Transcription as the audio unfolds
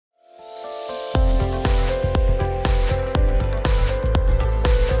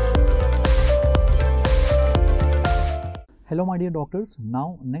Hello my dear doctors,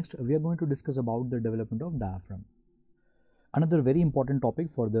 now next we are going to discuss about the development of diaphragm. Another very important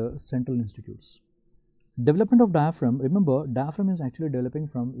topic for the central institutes. Development of diaphragm, remember diaphragm is actually developing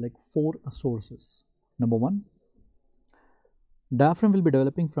from like 4 sources. Number 1, diaphragm will be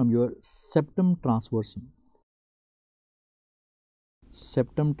developing from your septum transversum.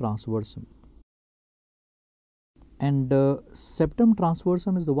 Septum transversum. And septum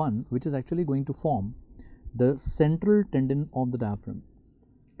transversum is the one which is actually going to form the central tendon of the diaphragm.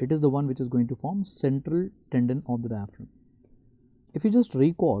 It is the one which is going to form central tendon of the diaphragm. If you just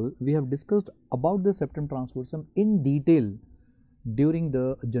recall, we have discussed about the septum transversum in detail during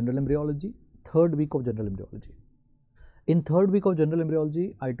the general embryology, third week of general embryology. In third week of general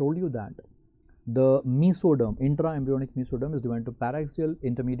embryology, I told you that the mesoderm, intra-embryonic mesoderm is divided into paraxial,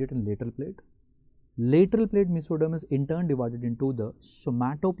 intermediate and lateral plate. Lateral plate mesoderm is in turn divided into the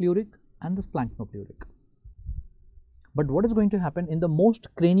somatopleuric and the splanchnopluric. But what is going to happen in the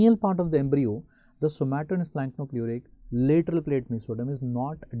most cranial part of the embryo, the somato and splanchnopluric lateral plate mesoderm is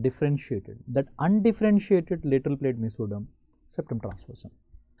not differentiated. That undifferentiated lateral plate mesoderm, septum transversum.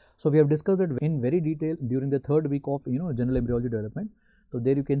 So we have discussed it in very detail during the third week of general embryology development. So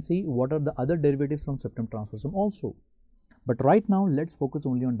there you can see what are the other derivatives from septum transversum also. But right now let's focus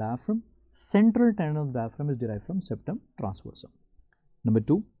only on diaphragm. Central tendon of the diaphragm is derived from septum transversum. Number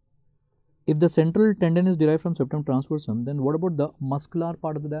 2. If the central tendon is derived from septum transversum, then what about the muscular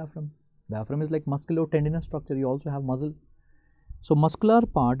part of the diaphragm? Diaphragm is like musculo-tendinous structure, you also have muscle. So muscular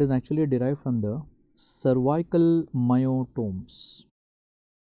part is actually derived from the cervical myotomes.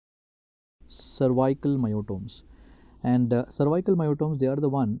 Cervical myotomes. And cervical myotomes, they are the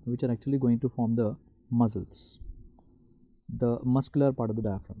one which are actually going to form the muscles. The muscular part of the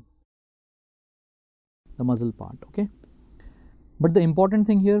diaphragm. The muscle part, okay. But the important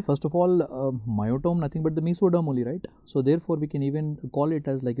thing here, first of all, myotome nothing but the mesoderm only, right? So therefore we can even call it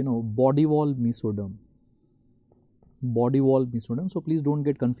as like body wall mesoderm. Body wall mesoderm. So please don't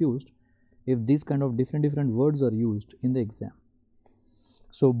get confused if these kind of different words are used in the exam.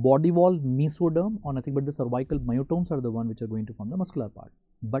 So body wall mesoderm or nothing but the cervical myotomes are the one which are going to form the muscular part.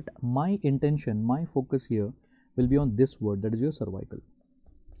 But my intention, my focus here will be on this word, that is your cervical.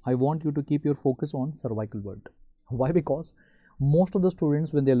 I want you to keep your focus on cervical word. Why? Because most of the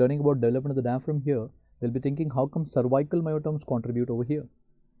students, when they are learning about development of the diaphragm here, they'll be thinking how come cervical myotomes contribute over here.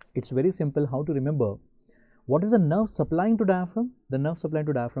 It's very simple how to remember. What is the nerve supplying to diaphragm? The nerve supplying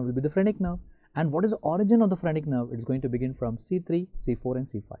to diaphragm will be the phrenic nerve. And what is the origin of the phrenic nerve? It's going to begin from C3, C4 and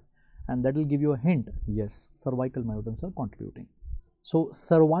C5. And that will give you a hint. Yes, cervical myotomes are contributing. So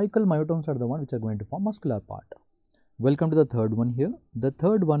cervical myotomes are the one which are going to form muscular part. Welcome to the third one here. The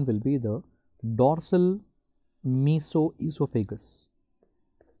third one will be the dorsal mesoesophagus.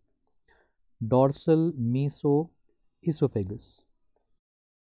 Dorsal mesoesophagus.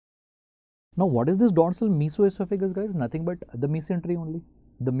 Now what is this dorsal mesoesophagus, guys? Nothing but the mesentery only.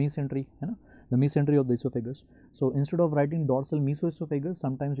 The mesentery, the mesentery of the esophagus. So instead of writing dorsal mesoesophagus,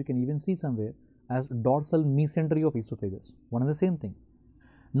 sometimes you can even see somewhere as dorsal mesentery of esophagus. One and the same thing.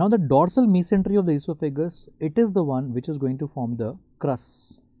 Now the dorsal mesentery of the esophagus, it is the one which is going to form the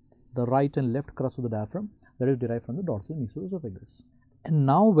crus, the right and left crus of the diaphragm, that is derived from the dorsal mesoesophagus. And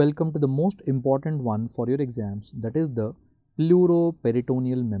now welcome to the most important one for your exams, that is the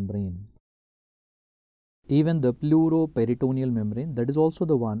pleuroperitoneal membrane. Even the pleuroperitoneal membrane, that is also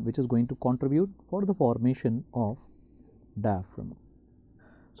the one which is going to contribute for the formation of diaphragm.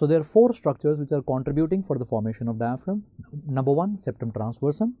 So there are 4 structures which are contributing for the formation of diaphragm. Number 1, septum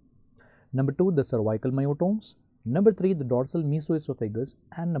transversum. Number 2, the cervical myotomes. Number 3, the dorsal mesoesophagus.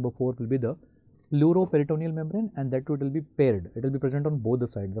 And number 4 will be the pleuroperitoneal membrane, and that too it will be paired. It will be present on both the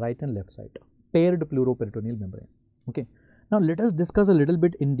sides, right and left side. Paired pleuroperitoneal membrane. Okay. Now let us discuss a little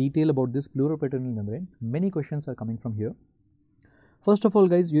bit in detail about this pleuroperitoneal membrane. Many questions are coming from here. First of all,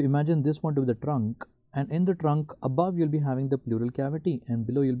 guys, you imagine this one to be the trunk. And in the trunk, above you will be having the pleural cavity and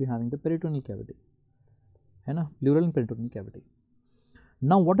below you will be having the peritoneal cavity. Pleural and peritoneal cavity.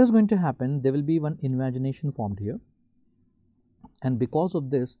 Now what is going to happen? There will be one invagination formed here. And because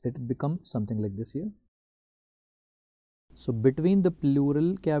of this, it becomes something like this here. So between the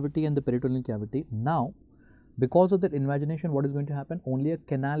pleural cavity and the peritoneal cavity, now because of that invagination, what is going to happen? Only a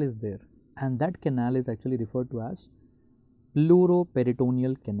canal is there. And that canal is actually referred to as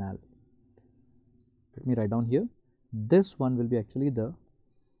pleuroperitoneal canal. Let me write down here. This one will be actually the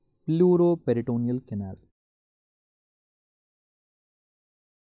pleuroperitoneal canal.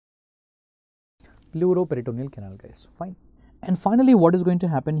 Pleuroperitoneal canal, guys. Fine. And finally, what is going to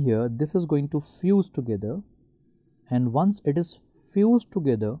happen here? This is going to fuse together. And once it is fused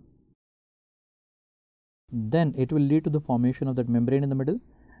together, then it will lead to the formation of that membrane in the middle,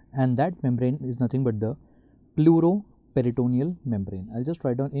 and that membrane is nothing but the pleuroperitoneal membrane. I'll just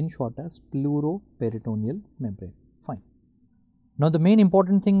write down in short as pleuroperitoneal membrane. Fine. Now the main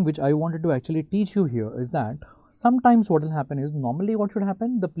important thing which I wanted to actually teach you here is that sometimes what will happen is, normally what should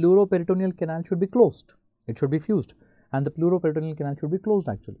happen, the pleuroperitoneal canal should be closed, it should be fused, and the pleuroperitoneal canal should be closed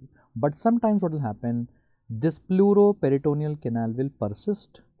actually. But sometimes what will happen, this pleuroperitoneal canal will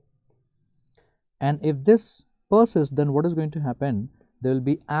persist, and if this persists, then what is going to happen, there will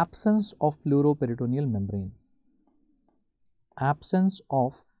be absence of pleuroperitoneal membrane. Absence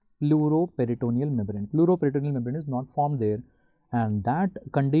of pleuroperitoneal membrane. Pleuroperitoneal membrane is not formed there, and that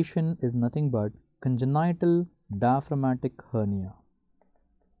condition is nothing but congenital diaphragmatic hernia.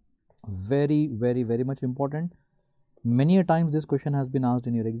 Very, very, very much important. Many a times this question has been asked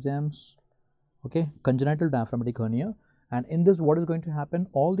in your exams. Okay, congenital diaphragmatic hernia. And in this, what is going to happen?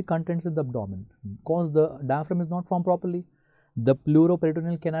 All the contents in the abdomen, because the diaphragm is not formed properly, the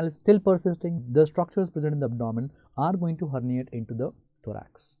pleuroperitoneal canal is still persisting, the structures present in the abdomen are going to herniate into the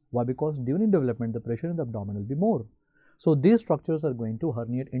thorax. Why? Because during development, the pressure in the abdomen will be more. So these structures are going to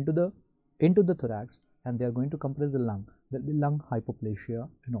herniate into the thorax, and they are going to compress the lung. There will be lung hypoplasia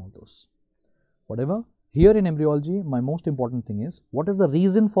and all those. Whatever. Here in embryology, my most important thing is, what is the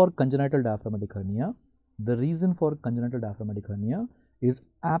reason for congenital diaphragmatic hernia? The reason for congenital diaphragmatic hernia is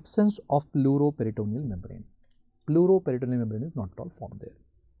absence of pleuroperitoneal membrane. Pleuroperitoneal membrane is not at all formed there.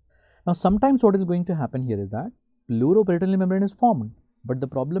 Now, sometimes what is going to happen here is that pleuroperitoneal membrane is formed, but the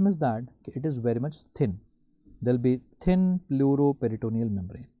problem is that it is very much thin. There will be thin pleuroperitoneal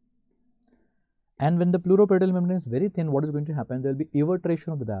membrane. And when the pleuroperitoneal membrane is very thin, what is going to happen? There will be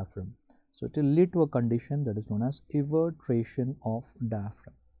evertration of the diaphragm. So, it will lead to a condition that is known as evertration of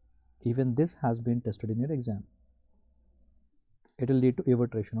diaphragm. Even this has been tested in your exam. It will lead to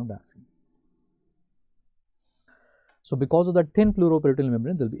evertration of diaphragm. So, because of that thin pleuroperitoneal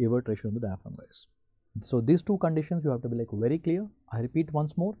membrane, there will be evertration of the diaphragm, guys. So, these two conditions you have to be like very clear. I repeat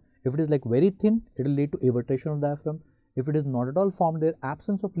once more. If it is like very thin, it will lead to evertration of diaphragm. If it is not at all formed there,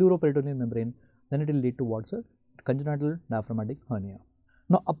 absence of pleuroperitoneal membrane, then it will lead towards a congenital diaphragmatic hernia.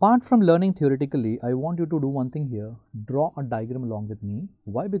 Now, apart from learning theoretically, I want you to do one thing here. Draw a diagram along with me.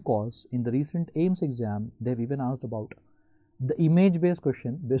 Why? Because in the recent AIIMS exam, they have even asked about the image-based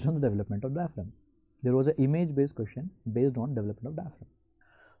question based on the development of diaphragm. There was an image-based question based on development of diaphragm.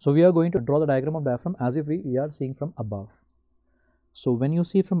 So, we are going to draw the diagram of diaphragm as if we are seeing from above. So, when you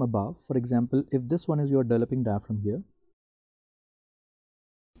see from above, for example, if this one is your developing diaphragm here,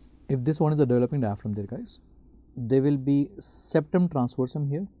 if this one is a developing diaphragm there, guys, there will be septum transversum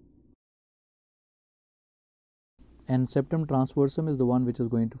here, and septum transversum is the one which is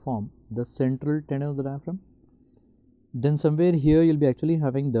going to form the central tendon of the diaphragm. Then somewhere here you will be actually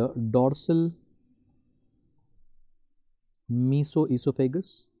having the dorsal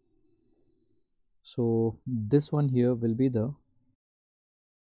mesoesophagus. So, this one here will be the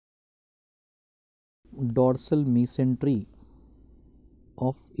dorsal mesentery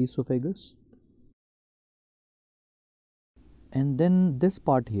of esophagus, and then this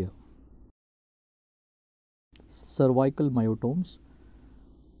part here, cervical myotomes,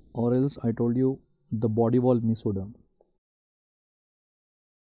 or else I told you the body wall mesoderm.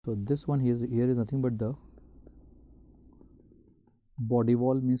 So, this one here is nothing but the body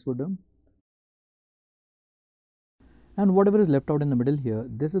wall mesoderm, and whatever is left out in the middle here,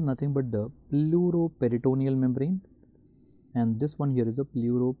 this is nothing but the pleuroperitoneal membrane, and this one here is the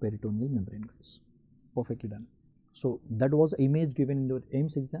pleuroperitoneal membrane, guys. Perfectly done. So, that was image given in the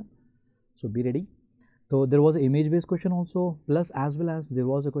AIIMS exam. So, be ready. So, there was an image based question also, plus as well as there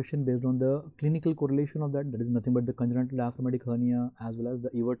was a question based on the clinical correlation of that is nothing but the congenital diaphragmatic hernia as well as the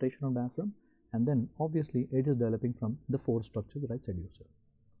evertation of diaphragm, and then obviously it is developing from the four structures that I said you, sir.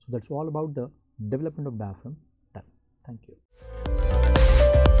 So, that is all about the development of diaphragm done. Thank you.